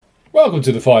Welcome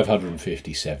to the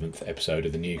 557th episode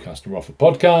of the New Customer Offer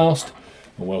podcast,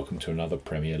 and welcome to another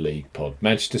Premier League pod.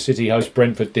 Manchester City host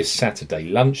Brentford this Saturday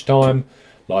lunchtime,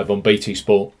 live on BT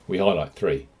Sport. We highlight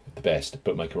three of the best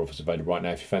bookmaker offers available right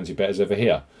now if you fancy betters over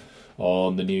here.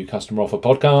 On the New Customer Offer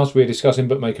podcast, we're discussing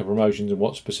bookmaker promotions and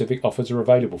what specific offers are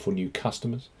available for new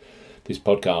customers. This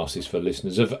podcast is for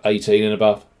listeners of 18 and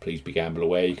above. Please be gamble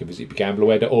aware. You can visit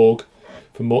begambleaware.org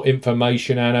for more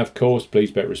information, and of course,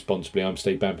 please bet responsibly. I'm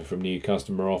Steve Bamford from New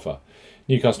Customer Offer.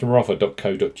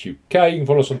 newcustomeroffer.co.uk. You can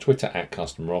follow us on Twitter at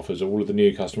Customer Offers. All of the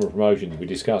new customer promotions we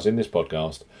discuss in this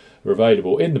podcast are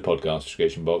available in the podcast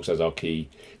description box as our key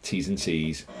T's and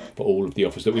C's for all of the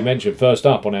offers that we mentioned. First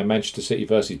up on our Manchester City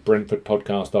versus Brentford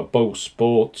podcast are Boyle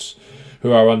Sports,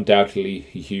 who are undoubtedly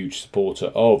a huge supporter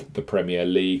of the Premier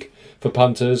League. For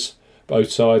punters,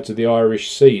 both sides of the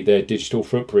Irish Sea, their digital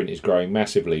footprint is growing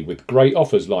massively with great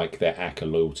offers like their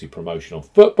ACCA loyalty promotion on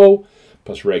football,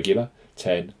 plus regular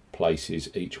 10 places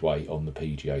each way on the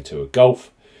PGA Tour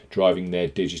Golf, driving their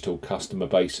digital customer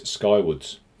base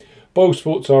skywards. Boyle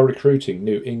Sports are recruiting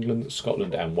New England,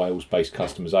 Scotland and Wales-based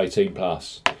customers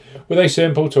 18+, with a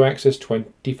simple to access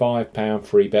 £25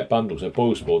 free bet bundles at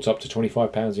Boyle Sports, up to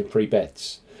 £25 in free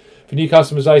bets. For new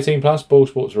customers 18+, Boyle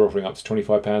Sports are offering up to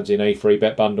 £25 in a free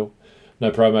bet bundle. No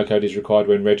promo code is required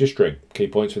when registering. Key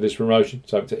points for this promotion: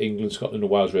 it's open to England, Scotland and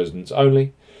Wales residents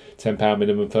only. £10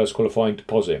 minimum first qualifying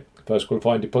deposit. First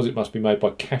qualifying deposit must be made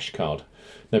by cash card.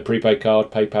 No prepaid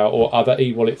card, PayPal or other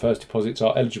e-wallet first deposits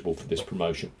are eligible for this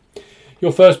promotion.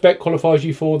 Your first bet qualifies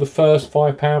you for the first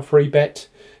 £5 free bet.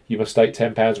 You must stake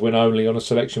 £10 win only on a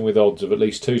selection with odds of at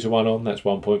least 2 to 1 on, that's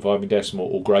 1.5 in decimal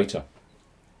or greater.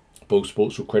 Boyle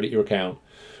Sports will credit your account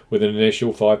with an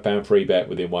initial £5 free bet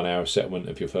within 1 hour of settlement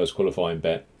of your first qualifying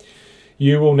bet.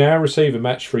 You will now receive a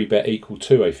match free bet equal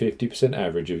to a 50%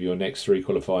 average of your next 3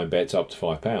 qualifying bets up to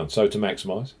 £5. So to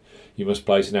maximise, you must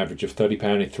place an average of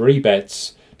 £30 in 3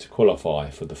 bets to qualify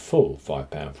for the full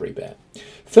 £5 free bet.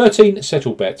 13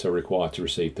 settled bets are required to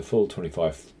receive the full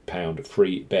 £25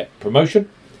 free bet promotion.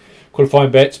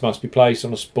 Qualifying bets must be placed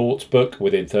on a sports book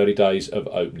within 30 days of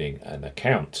opening an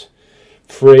account.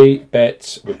 Free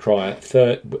bets will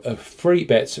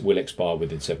expire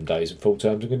within 7 days and full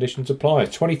terms and conditions apply.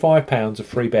 £25 of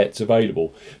free bets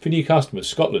available for new customers,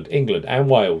 Scotland, England and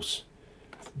Wales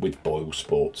with Boyle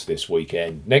Sports this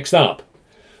weekend. Next up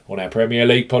on our Premier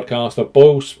League podcast are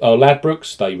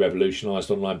Ladbrokes. They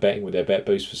revolutionised online betting with their Bet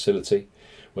Boost facility,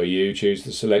 where you choose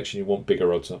the selection you want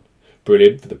bigger odds on.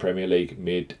 Brilliant for the Premier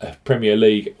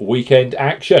League weekend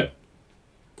action.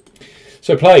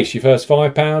 So place your first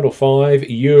 £5 or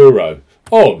 €5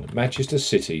 on Manchester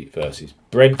City versus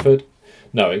Brentford,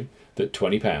 knowing that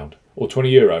 £20 or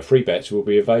 €20 free bets will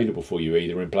be available for you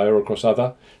either in play or across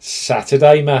other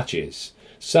Saturday matches,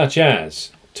 such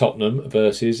as Tottenham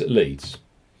versus Leeds,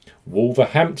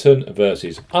 Wolverhampton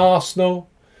versus Arsenal,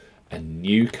 and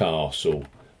Newcastle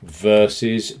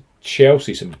versus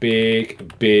Chelsea. Some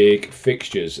big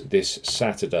fixtures this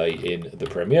Saturday in the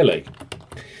Premier League.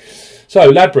 So,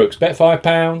 Ladbrokes, bet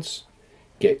 £5,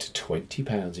 get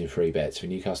 £20 in free bets. For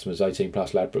new customers 18+,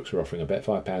 Ladbrokes are offering a bet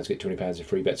 £5, get £20 in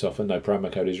free bets offer. No promo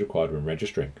code is required when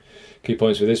registering. Key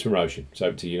points for this promotion: it's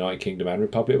open to United Kingdom and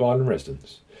Republic of Ireland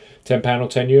residents. £10 or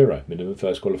 €10, minimum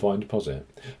first qualifying deposit.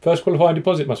 First qualifying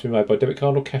deposit must be made by debit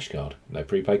card or cash card. No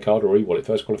prepaid card or e-wallet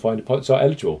first qualifying deposits are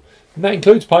eligible, and that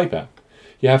includes PayPal.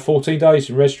 You have 14 days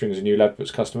from registering as a new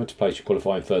Ladbrokes customer to place your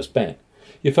qualifying first bet.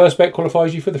 Your first bet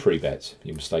qualifies you for the free bets.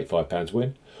 You must stake £5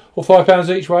 win, or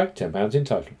 £5 each way, £10 in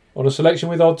total, on a selection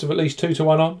with odds of at least 2 to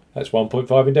 1 on, that's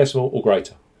 1.5 in decimal or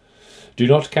greater. Do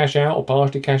not cash out or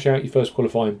partially cash out your first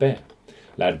qualifying bet.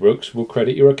 Ladbrokes will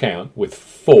credit your account with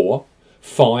 4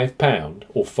 £5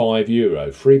 or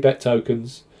 €5 free bet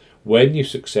tokens when you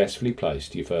successfully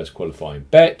placed your first qualifying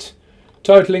bet,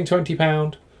 totaling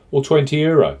 £20 or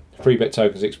 €20. Free bet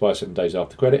tokens expire 7 days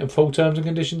after credit and full terms and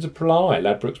conditions apply.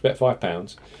 Ladbrokes, bet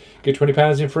 £5, get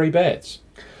 £20 in free bets.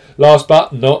 Last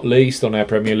but not least on our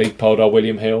Premier League pod are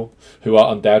William Hill, who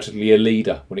are undoubtedly a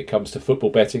leader when it comes to football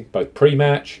betting, both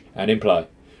pre-match and in play,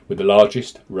 with the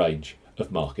largest range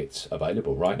of markets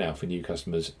available right now for new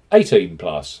customers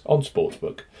 18+ on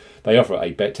Sportsbook. They offer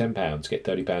a bet £10, get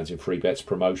 £30 in free bets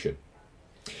promotion.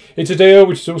 It's a deal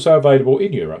which is also available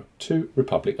in Europe to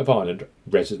Republic of Ireland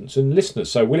residents and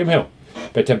listeners. So William Hill,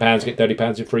 bet £10, get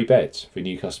 £30 in free bets for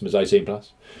new customers 18+.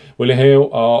 William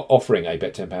Hill are offering a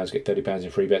bet £10, get £30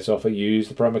 in free bets offer. Use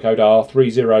the promo code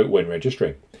R30 when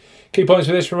registering. Key points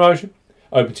for this promotion: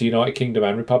 open to United Kingdom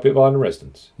and Republic of Ireland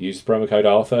residents. Use the promo code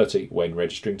R30 when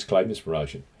registering to claim this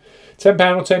promotion. £10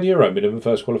 or €10 minimum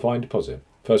first qualifying deposit.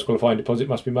 First qualifying deposit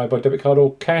must be made by debit card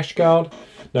or cash card.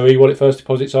 No e-wallet first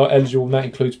deposits are eligible, and that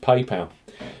includes PayPal.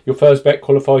 Your first bet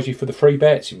qualifies you for the free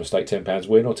bets. You must stake £10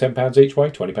 win or £10 each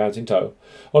way, £20 in total.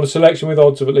 On a selection with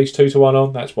odds of at least 2 to 1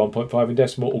 on, that's 1.5 in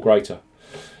decimal or greater.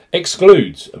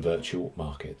 Excludes virtual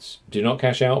markets. Do not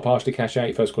cash out or partially cash out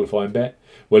your first qualifying bet.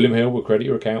 William Hill will credit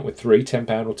your account with £3,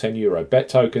 £10 or €10 bet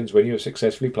tokens when you have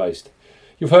successfully placed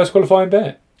your first qualifying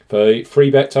bet. Free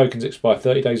bet tokens expire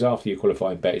 30 days after your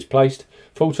qualifying bet is placed.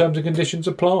 Full terms and conditions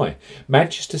apply.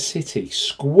 Manchester City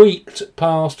squeaked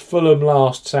past Fulham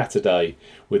last Saturday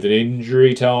with an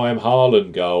injury time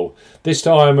Haaland goal. This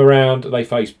time around they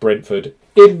face Brentford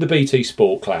in the BT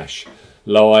Sport Clash.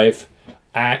 Live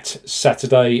at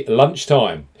Saturday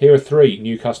lunchtime. Here are 3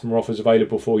 new customer offers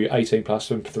available for you, 18 plus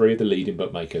from 3 of the leading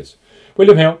bookmakers.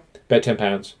 William Hill, bet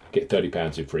 £10, get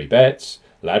 £30 in free bets.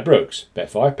 Ladbrokes,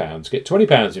 bet £5, get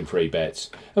 £20 in free bets.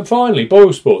 And finally,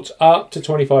 Boyle Sports, up to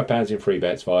 £25 in free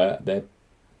bets via their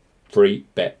free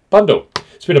bet bundle.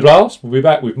 It's been a blast. We'll be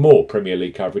back with more Premier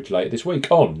League coverage later this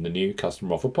week on the new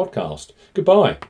Customer Offer podcast. Goodbye.